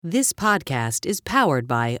This podcast is powered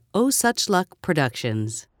by Oh Such Luck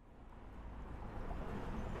Productions.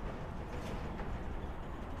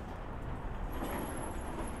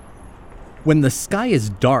 When the sky is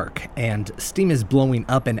dark and steam is blowing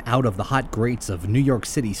up and out of the hot grates of New York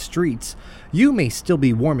City streets, you may still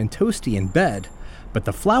be warm and toasty in bed, but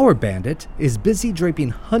the Flower Bandit is busy draping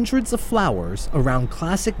hundreds of flowers around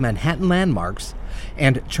classic Manhattan landmarks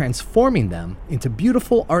and transforming them into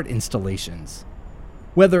beautiful art installations.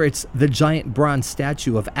 Whether it's the giant bronze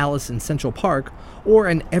statue of Alice in Central Park or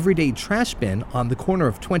an everyday trash bin on the corner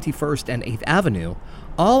of 21st and 8th Avenue,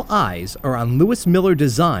 all eyes are on Louis Miller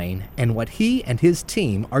Design and what he and his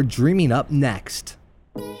team are dreaming up next.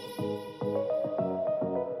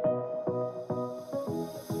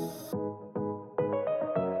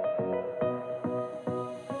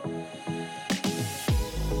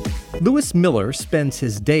 Louis Miller spends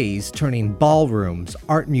his days turning ballrooms,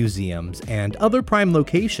 art museums, and other prime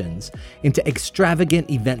locations into extravagant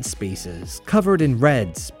event spaces covered in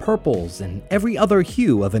reds, purples, and every other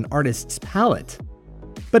hue of an artist's palette.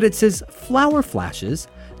 But it's his flower flashes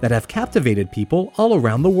that have captivated people all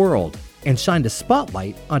around the world and shined a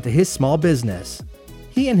spotlight onto his small business.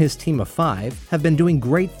 He and his team of 5 have been doing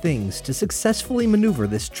great things to successfully maneuver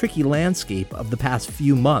this tricky landscape of the past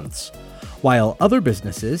few months. While other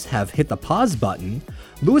businesses have hit the pause button,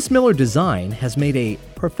 Louis Miller Design has made a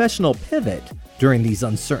professional pivot during these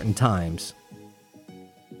uncertain times.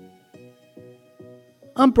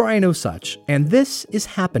 I'm Brian Osuch, and this is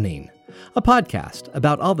Happening, a podcast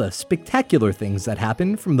about all the spectacular things that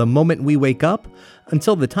happen from the moment we wake up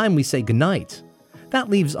until the time we say goodnight. That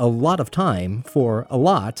leaves a lot of time for a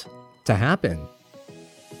lot to happen.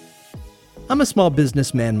 I'm a small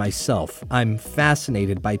businessman myself. I'm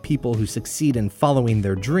fascinated by people who succeed in following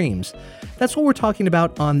their dreams. That's what we're talking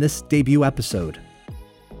about on this debut episode.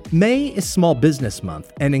 May is Small Business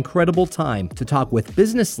Month, an incredible time to talk with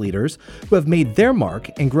business leaders who have made their mark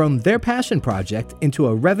and grown their passion project into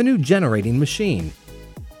a revenue-generating machine.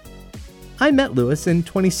 I met Louis in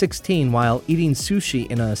 2016 while eating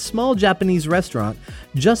sushi in a small Japanese restaurant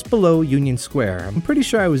just below Union Square. I'm pretty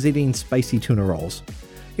sure I was eating spicy tuna rolls.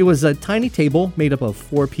 It was a tiny table made up of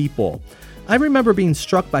 4 people. I remember being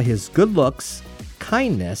struck by his good looks,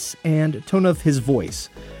 kindness, and tone of his voice.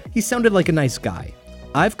 He sounded like a nice guy.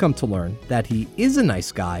 I've come to learn that he is a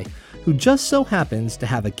nice guy who just so happens to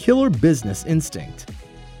have a killer business instinct.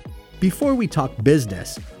 Before we talk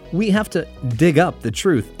business, we have to dig up the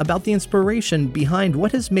truth about the inspiration behind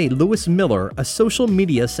what has made Louis Miller a social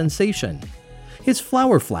media sensation. His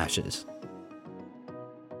flower flashes.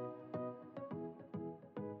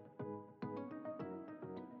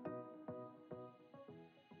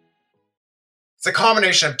 It's a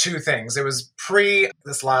combination of 2 things. It was pre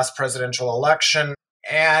this last presidential election,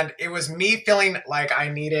 and it was me feeling like I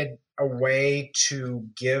needed a way to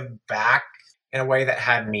give back in a way that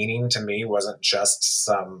had meaning to me, wasn't just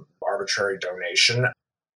some arbitrary donation.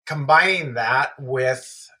 Combining that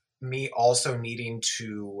with me also needing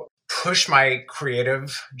to push my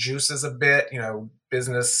creative juices a bit.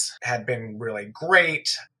 Business had been really great,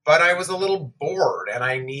 but I was a little bored and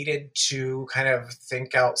I needed to kind of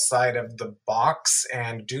think outside of the box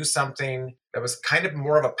and do something that was kind of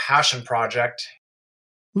more of a passion project.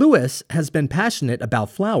 Louis has been passionate about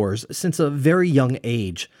flowers since a very young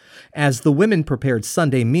age. As the women prepared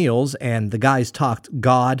Sunday meals and the guys talked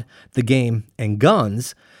God, the game, and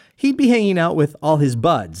guns, he'd be hanging out with all his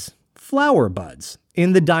buds, flower buds,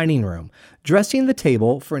 in the dining room, dressing the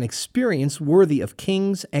table for an experience worthy of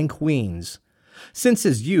kings and queens. Since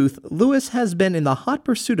his youth, Louis has been in the hot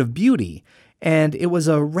pursuit of beauty, and it was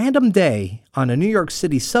a random day on a New York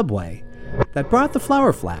City subway that brought the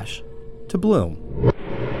flower flash to bloom.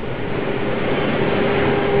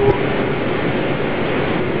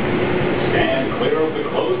 Stand clear of the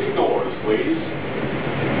closing doors, please.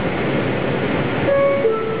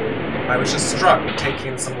 I was just struck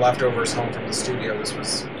taking some leftovers home from the studio, this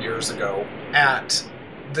was years ago, at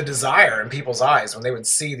the desire in people's eyes when they would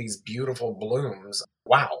see these beautiful blooms.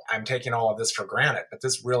 Wow, I'm taking all of this for granted, but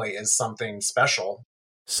this really is something special.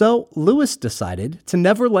 So Louis decided to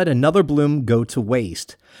never let another bloom go to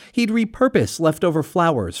waste. He'd repurpose leftover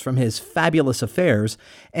flowers from his fabulous affairs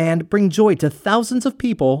and bring joy to thousands of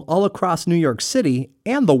people all across New York City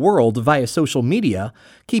and the world via social media,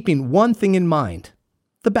 keeping one thing in mind: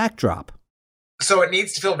 the backdrop. So it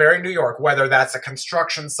needs to feel very New York, whether that's a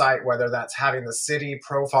construction site, whether that's having the city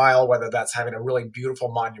profile, whether that's having a really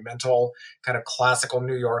beautiful monumental kind of classical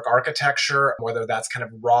New York architecture, whether that's kind of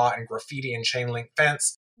raw and graffiti and chain link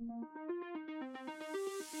fence.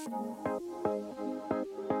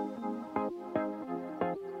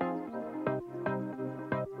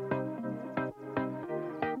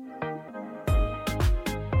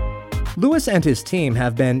 Lewis and his team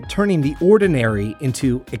have been turning the ordinary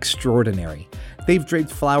into extraordinary. They've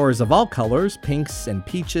draped flowers of all colors, pinks and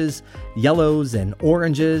peaches, yellows and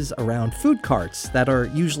oranges, around food carts that are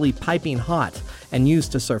usually piping hot and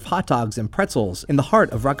used to serve hot dogs and pretzels in the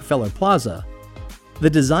heart of Rockefeller Plaza. The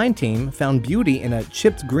design team found beauty in a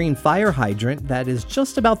chipped green fire hydrant that is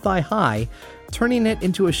just about thigh-high, turning it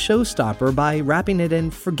into a showstopper by wrapping it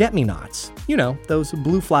in forget-me-nots. You know, those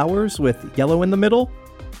blue flowers with yellow in the middle?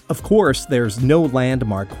 Of course, there's no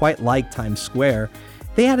landmark quite like Times Square.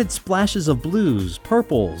 They added splashes of blues,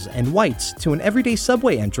 purples, and whites to an everyday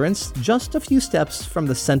subway entrance just a few steps from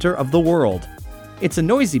the center of the world. It's a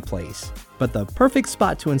noisy place, but the perfect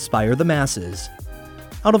spot to inspire the masses.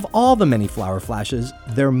 Out of all the many flower flashes,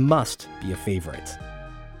 there must be a favorite.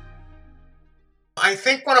 I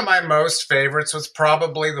think one of my most favorites was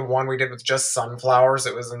probably the one we did with just sunflowers.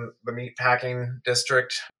 It was in the meatpacking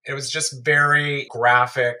district. It was just very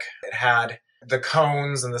graphic. It had the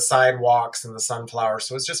cones and the sidewalks and the sunflowers.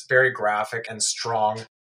 So it was just very graphic and strong.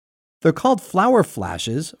 They're called flower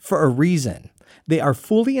flashes for a reason. They are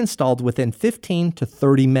fully installed within 15 to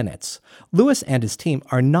 30 minutes. Lewis and his team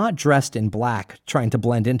are not dressed in black, trying to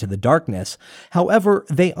blend into the darkness. However,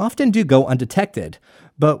 they often do go undetected.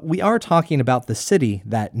 But we are talking about the city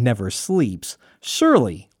that never sleeps.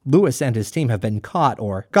 Surely, Lewis and his team have been caught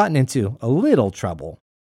or gotten into a little trouble.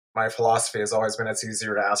 My philosophy has always been it's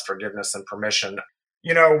easier to ask forgiveness than permission.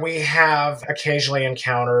 You know, we have occasionally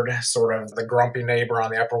encountered sort of the grumpy neighbor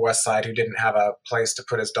on the Upper West Side who didn't have a place to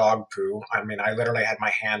put his dog poo. I mean, I literally had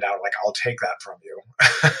my hand out like, I'll take that from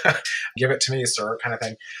you. Give it to me, sir, kind of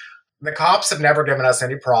thing. The cops have never given us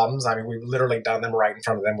any problems. I mean, we've literally done them right in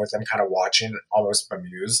front of them with them kind of watching, almost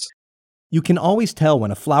bemused. You can always tell when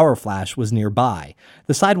a flower flash was nearby.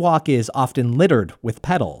 The sidewalk is often littered with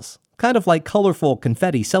petals, kind of like colorful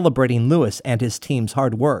confetti celebrating Lewis and his team's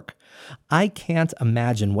hard work. I can't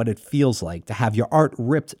imagine what it feels like to have your art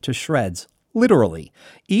ripped to shreds, literally.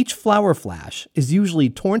 Each flower flash is usually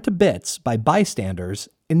torn to bits by bystanders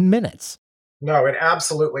in minutes. No, it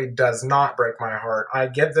absolutely does not break my heart. I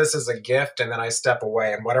give this as a gift and then I step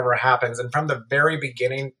away and whatever happens. And from the very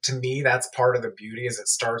beginning, to me, that's part of the beauty is it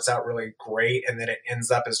starts out really great and then it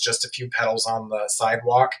ends up as just a few petals on the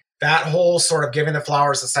sidewalk. That whole sort of giving the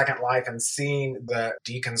flowers a second life and seeing the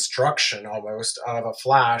deconstruction almost of a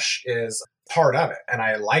flash is part of it. And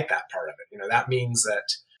I like that part of it. You know, that means that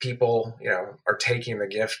people, are taking the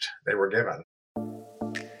gift they were given.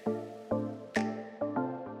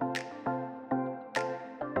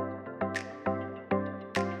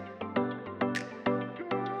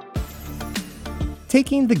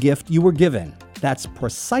 Taking the gift you were given. That's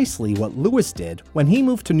precisely what Lewis did when he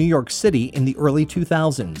moved to New York City in the early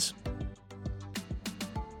 2000s.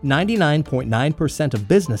 99.9% of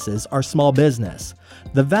businesses are small business.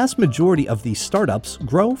 The vast majority of these startups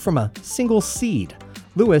grow from a single seed.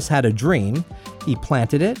 Lewis had a dream. He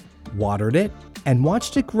planted it, watered it, and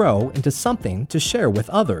watched it grow into something to share with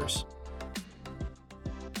others.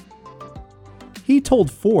 He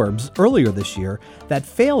told Forbes earlier this year that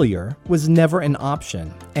failure was never an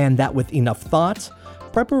option, and that with enough thought,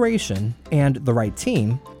 preparation, and the right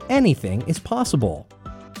team, anything is possible.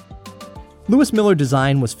 Lewis Miller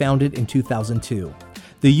Design was founded in 2002.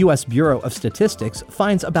 The U.S. Bureau of Statistics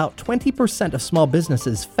finds about 20% of small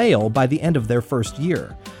businesses fail by the end of their first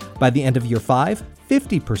year. By the end of year 5,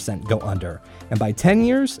 50% go under, and by 10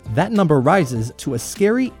 years, that number rises to a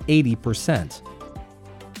scary 80%.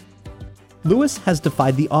 Lewis has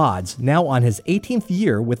defied the odds, now on his 18th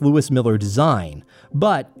year with Lewis Miller Design,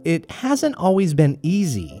 but it hasn't always been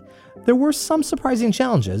easy. There were some surprising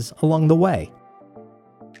challenges along the way.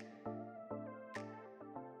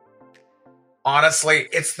 Honestly,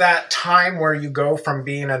 it's that time where you go from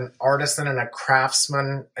being an artisan and a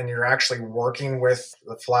craftsman and you're actually working with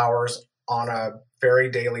the flowers on a very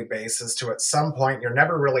daily basis to at some point, you're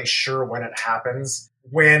never really sure when it happens.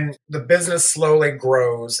 When the business slowly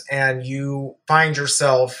grows and you find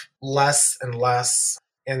yourself less and less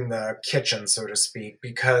in the kitchen, so to speak,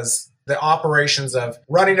 because the operations of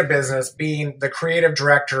running a business, being the creative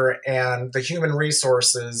director and the human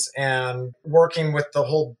resources and working with the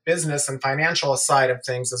whole business and financial side of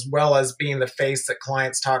things, as well as being the face that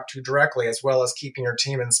clients talk to directly, as well as keeping your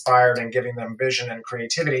team inspired and giving them vision and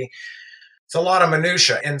creativity. It's a lot of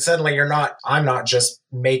minutia. And suddenly I'm not just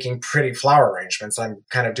making pretty flower arrangements. I'm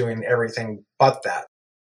kind of doing everything but that.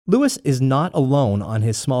 Lewis is not alone on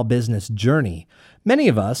his small business journey. Many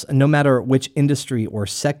of us, no matter which industry or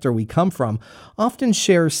sector we come from, often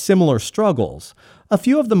share similar struggles. A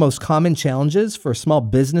few of the most common challenges for small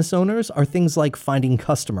business owners are things like finding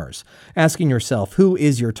customers, asking yourself who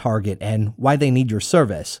is your target and why they need your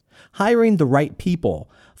service, hiring the right people.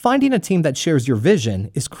 Finding a team that shares your vision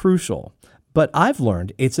is crucial. But I've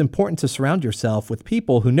learned it's important to surround yourself with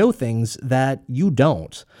people who know things that you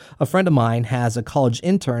don't. A friend of mine has a college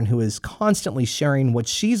intern who is constantly sharing what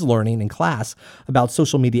she's learning in class about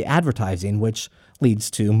social media advertising, which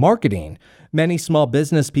leads to marketing. Many small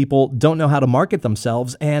business people don't know how to market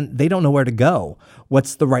themselves and they don't know where to go.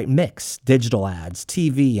 What's the right mix? Digital ads,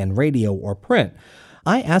 TV and radio, or print?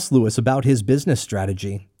 I asked Lewis about his business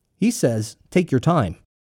strategy. He says, take your time.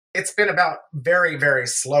 It's been about very, very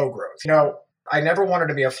slow growth. I never wanted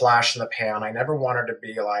to be a flash in the pan. I never wanted to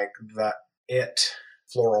be like the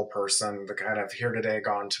floral person, the kind of here today,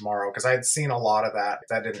 gone tomorrow, because I had seen a lot of that.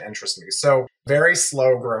 That didn't interest me. So very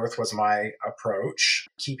slow growth was my approach,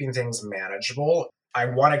 keeping things manageable. I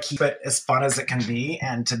want to keep it as fun as it can be,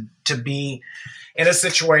 and to be in a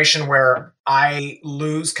situation where I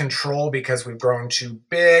lose control because we've grown too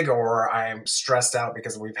big, or I'm stressed out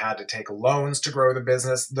because we've had to take loans to grow the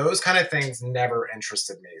business. Those kind of things never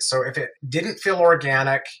interested me. So if it didn't feel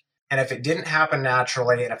organic, and if it didn't happen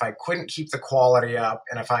naturally, and if I couldn't keep the quality up,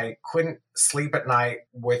 and if I couldn't sleep at night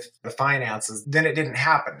with the finances, then it didn't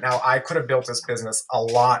happen. Now, I could have built this business a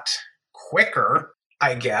lot quicker,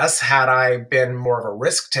 I guess, had I been more of a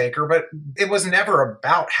risk taker, but it was never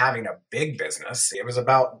about having a big business. It was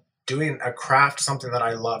about doing a craft, something that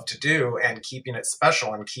I love to do, and keeping it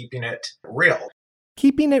special and keeping it real.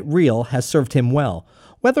 Keeping it real has served him well.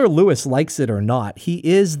 Whether Lewis likes it or not, he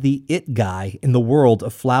is the it guy in the world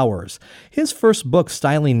of flowers. His first book,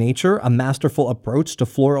 Styling Nature, A Masterful Approach to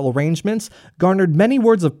Floral Arrangements, garnered many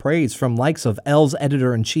words of praise from likes of Elle's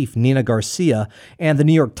editor-in-chief Nina Garcia and the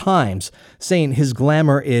New York Times, saying his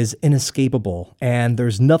glamour is inescapable and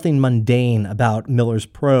there's nothing mundane about Miller's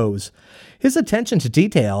prose. His attention to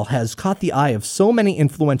detail has caught the eye of so many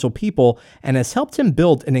influential people and has helped him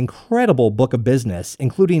build an incredible book of business,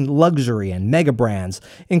 including luxury and mega brands,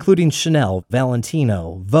 including Chanel,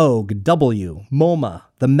 Valentino, Vogue, W, MoMA,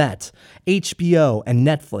 the Met, HBO, and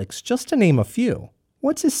Netflix, just to name a few.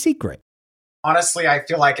 What's his secret? Honestly, I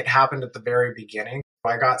feel like it happened at the very beginning.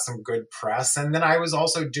 I got some good press, and then I was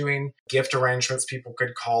also doing gift arrangements. People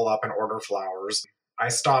could call up and order flowers. I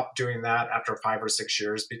stopped doing that after 5 or 6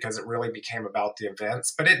 years because it really became about the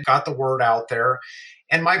events, but it got the word out there.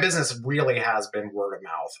 And my business really has been word of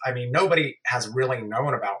mouth. I mean, nobody has really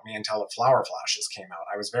known about me until the flower flashes came out.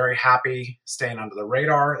 I was very happy staying under the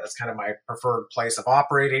radar. That's kind of my preferred place of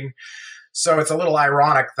operating. So it's a little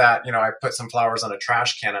ironic that, I put some flowers on a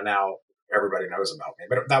trash can and now everybody knows about me,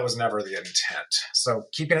 but that was never the intent. So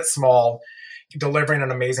keeping it small, delivering an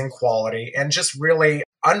amazing quality, and just really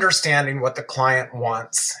understanding what the client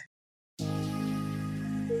wants.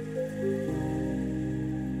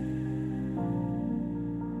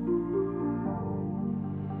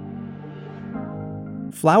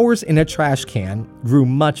 Flowers in a Trash Can grew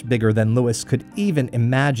much bigger than Lewis could even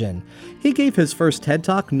imagine. He gave his first TED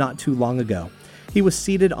Talk not too long ago. He was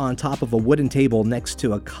seated on top of a wooden table next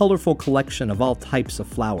to a colorful collection of all types of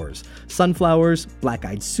flowers: sunflowers,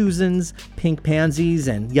 black-eyed Susans, pink pansies,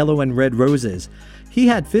 and yellow and red roses. He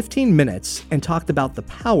had 15 minutes and talked about the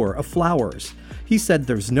power of flowers. He said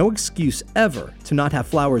there's no excuse ever to not have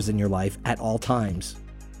flowers in your life at all times.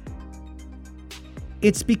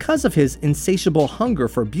 It's because of his insatiable hunger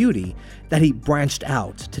for beauty that he branched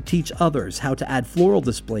out to teach others how to add floral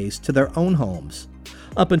displays to their own homes.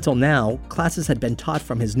 Up until now, classes had been taught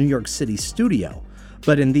from his New York City studio,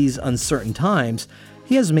 but in these uncertain times,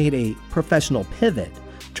 he has made a professional pivot,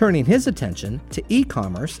 turning his attention to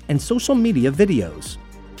e-commerce and social media videos.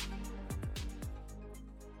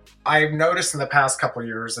 I've noticed in the past couple of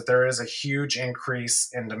years that there is a huge increase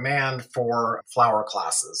in demand for flower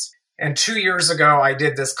classes. And 2 years ago, I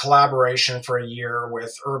did this collaboration for a year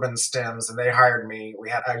with Urban Stems, and they hired me. We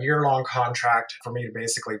had a year-long contract for me to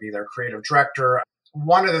basically be their creative director.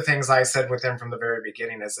 One of the things I said with them from the very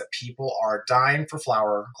beginning is that people are dying for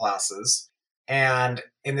flower classes. And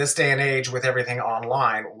in this day and age, with everything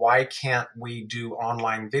online, why can't we do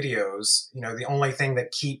online videos? The only thing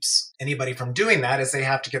that keeps anybody from doing that is they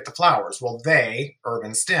have to get the flowers. Well,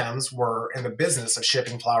 Urban Stems, were in the business of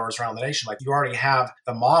shipping flowers around the nation. Like, you already have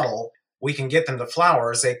the model we can get them the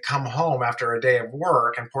flowers. They come home after a day of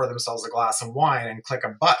work and pour themselves a glass of wine and click a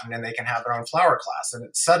button and they can have their own flower class.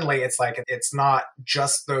 And suddenly it's like, it's not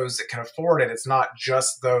just those that can afford it. It's not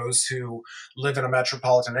just those who live in a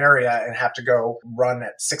metropolitan area and have to go run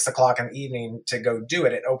at 6 o'clock in the evening to go do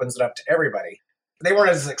it. It opens it up to everybody. They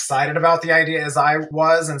weren't as excited about the idea as I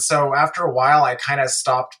was. And so after a while, I kind of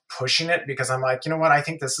stopped pushing it because I'm like, you know what? I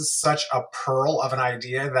think this is such a pearl of an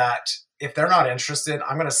idea that if they're not interested,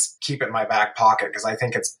 I'm going to keep it in my back pocket because I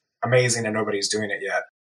think it's amazing and nobody's doing it yet.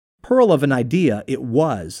 Pearl of an idea it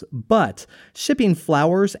was, but shipping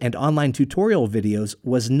flowers and online tutorial videos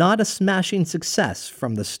was not a smashing success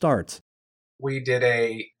from the start. We did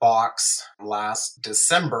a box last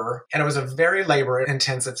December, and it was a very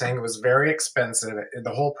labor-intensive thing. It was very expensive.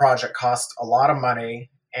 The whole project cost a lot of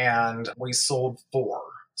money, and we sold 4.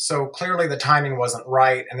 So clearly the timing wasn't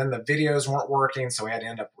right, and then the videos weren't working, so we had to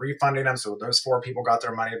end up refunding them. So those 4 people got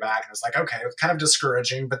their money back, and it's like, okay, it was kind of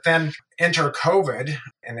discouraging. But then enter COVID,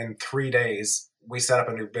 and in 3 days, we set up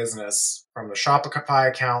a new business from the Shopify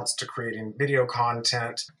accounts to creating video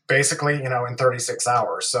content, basically, in 36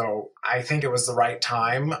 hours. So I think it was the right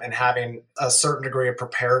time, and having a certain degree of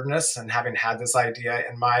preparedness and having had this idea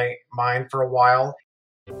in my mind for a while.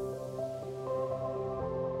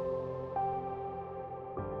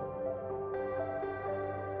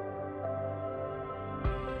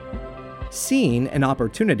 Seeing an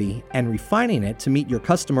opportunity and refining it to meet your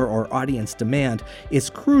customer or audience demand is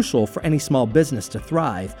crucial for any small business to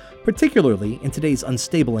thrive, particularly in today's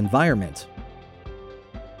unstable environment.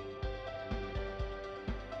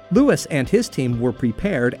 Lewis and his team were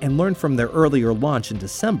prepared and learned from their earlier launch in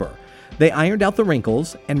December. They ironed out the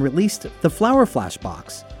wrinkles and released the Flower Flash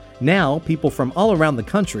Box. Now, people from all around the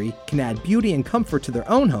country can add beauty and comfort to their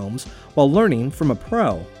own homes while learning from a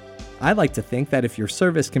pro. I like to think that if your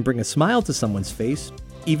service can bring a smile to someone's face,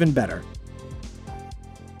 even better.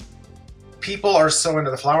 People are so into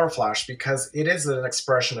the Flower Flash because it is an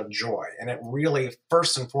expression of joy. And it really,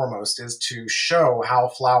 first and foremost, is to show how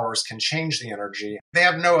flowers can change the energy. They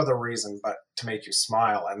have no other reason but to make you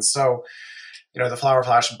smile. And so, the Flower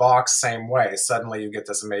Flash box, same way. Suddenly you get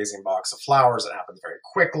this amazing box of flowers. It happens very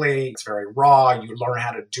quickly. It's very raw. You learn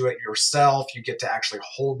how to do it yourself. You get to actually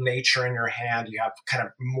hold nature in your hand. You have kind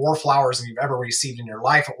of more flowers than you've ever received in your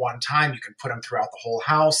life at one time. You can put them throughout the whole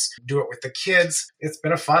house, do it with the kids. It's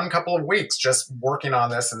been a fun couple of weeks just working on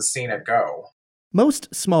this and seeing it go.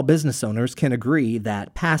 Most small business owners can agree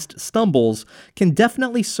that past stumbles can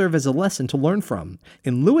definitely serve as a lesson to learn from.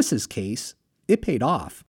 In Lewis's case, it paid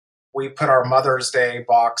off. We put our Mother's Day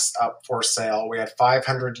box up for sale. We had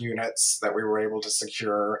 500 units that we were able to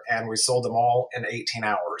secure, and we sold them all in 18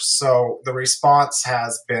 hours. So the response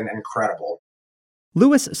has been incredible.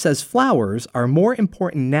 Lewis says flowers are more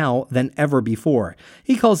important now than ever before.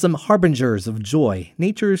 He calls them harbingers of joy,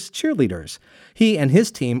 nature's cheerleaders. He and his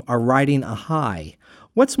team are riding a high.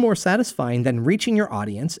 What's more satisfying than reaching your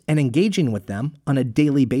audience and engaging with them on a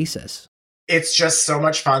daily basis? It's just so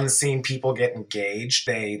much fun seeing people get engaged.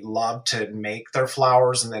 They love to make their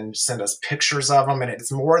flowers and then send us pictures of them. And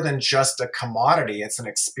it's more than just a commodity. It's an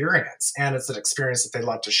experience. And it's an experience that they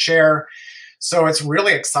love to share. So it's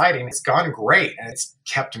really exciting. It's gone great. And it's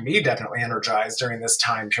kept me definitely energized during this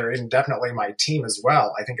time period. And definitely my team as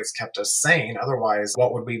well. I think it's kept us sane. Otherwise,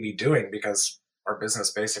 what would we be doing? Because our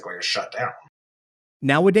business basically is shut down.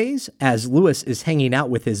 Nowadays, as Lewis is hanging out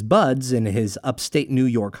with his buds in his upstate New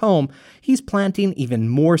York home, he's planting even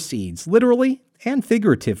more seeds, literally and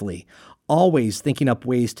figuratively, always thinking up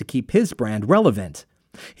ways to keep his brand relevant.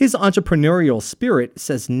 His entrepreneurial spirit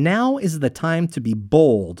says now is the time to be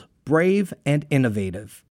bold, brave, and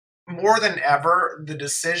innovative. More than ever, the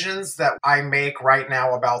decisions that I make right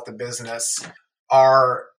now about the business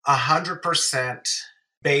are 100%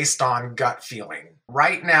 based on gut feeling.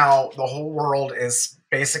 Right now, the whole world is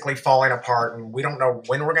basically falling apart, and we don't know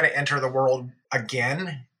when we're going to enter the world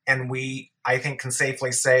again. And we, I think, can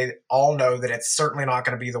safely say, all know that it's certainly not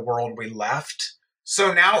going to be the world we left.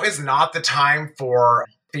 So now is not the time for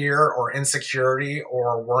fear or insecurity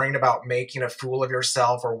or worrying about making a fool of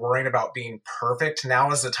yourself or worrying about being perfect.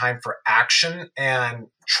 Now is the time for action and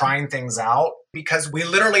trying things out, because we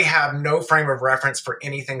literally have no frame of reference for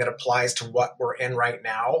anything that applies to what we're in right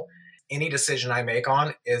now. Any decision I make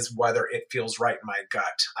on is whether it feels right in my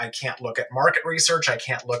gut. I can't look at market research. I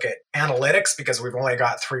can't look at analytics because we've only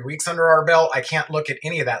got 3 weeks under our belt. I can't look at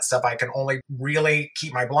any of that stuff. I can only really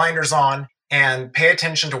keep my blinders on and pay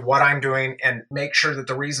attention to what I'm doing and make sure that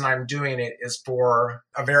the reason I'm doing it is for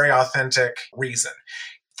a very authentic reason.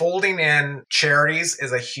 Folding in charities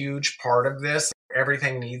is a huge part of this.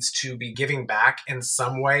 Everything needs to be giving back in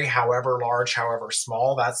some way, however large, however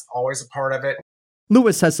small. That's always a part of it.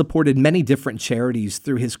 Lewis has supported many different charities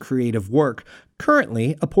through his creative work.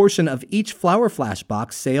 Currently, a portion of each Flower Flash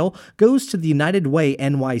box sale goes to the United Way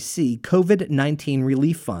NYC COVID-19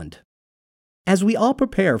 Relief Fund. As we all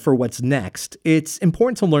prepare for what's next, it's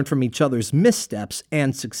important to learn from each other's missteps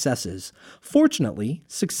and successes. Fortunately,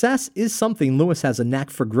 success is something Lewis has a knack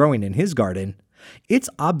for growing in his garden. It's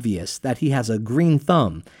obvious that he has a green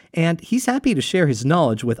thumb, and he's happy to share his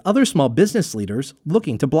knowledge with other small business leaders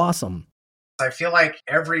looking to blossom. I feel like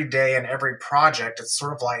every day and every project, it's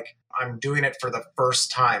sort of like I'm doing it for the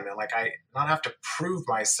first time. And like I not have to prove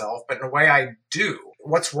myself, but in a way I do.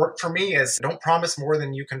 What's worked for me is don't promise more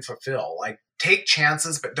than you can fulfill. Like take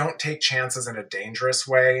chances, but don't take chances in a dangerous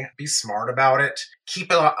way. Be smart about it.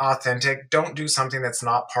 Keep it authentic. Don't do something that's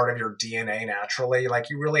not part of your DNA naturally. Like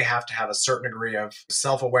you really have to have a certain degree of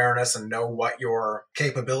self-awareness and know what your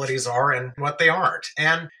capabilities are and what they aren't.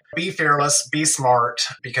 And be fearless, be smart,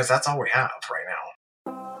 because that's all we have right now.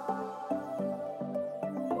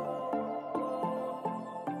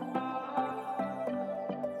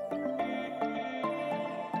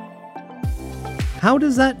 How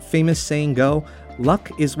does that famous saying go?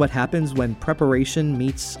 Luck is what happens when preparation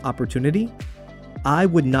meets opportunity? I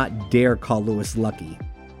would not dare call Lewis lucky.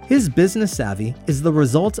 His business savvy is the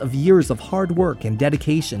result of years of hard work and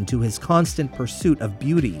dedication to his constant pursuit of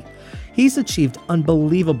beauty. He's achieved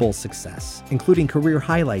unbelievable success, including career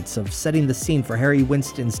highlights of setting the scene for Harry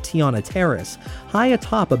Winston's Tiana Terrace, high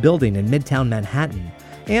atop a building in Midtown Manhattan,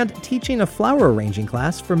 and teaching a flower arranging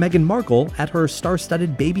class for Meghan Markle at her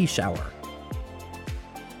star-studded baby shower.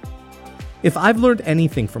 If I've learned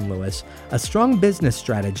anything from Lewis, a strong business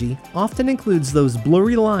strategy often includes those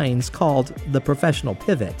blurry lines called the professional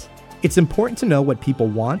pivot. It's important to know what people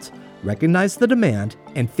want, recognize the demand,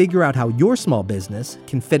 and figure out how your small business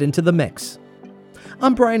can fit into the mix.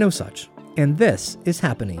 I'm Brian Osuch, and this is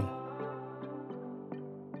Happening.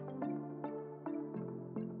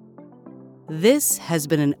 This has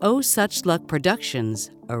been an Oh Such Luck Productions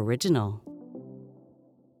original.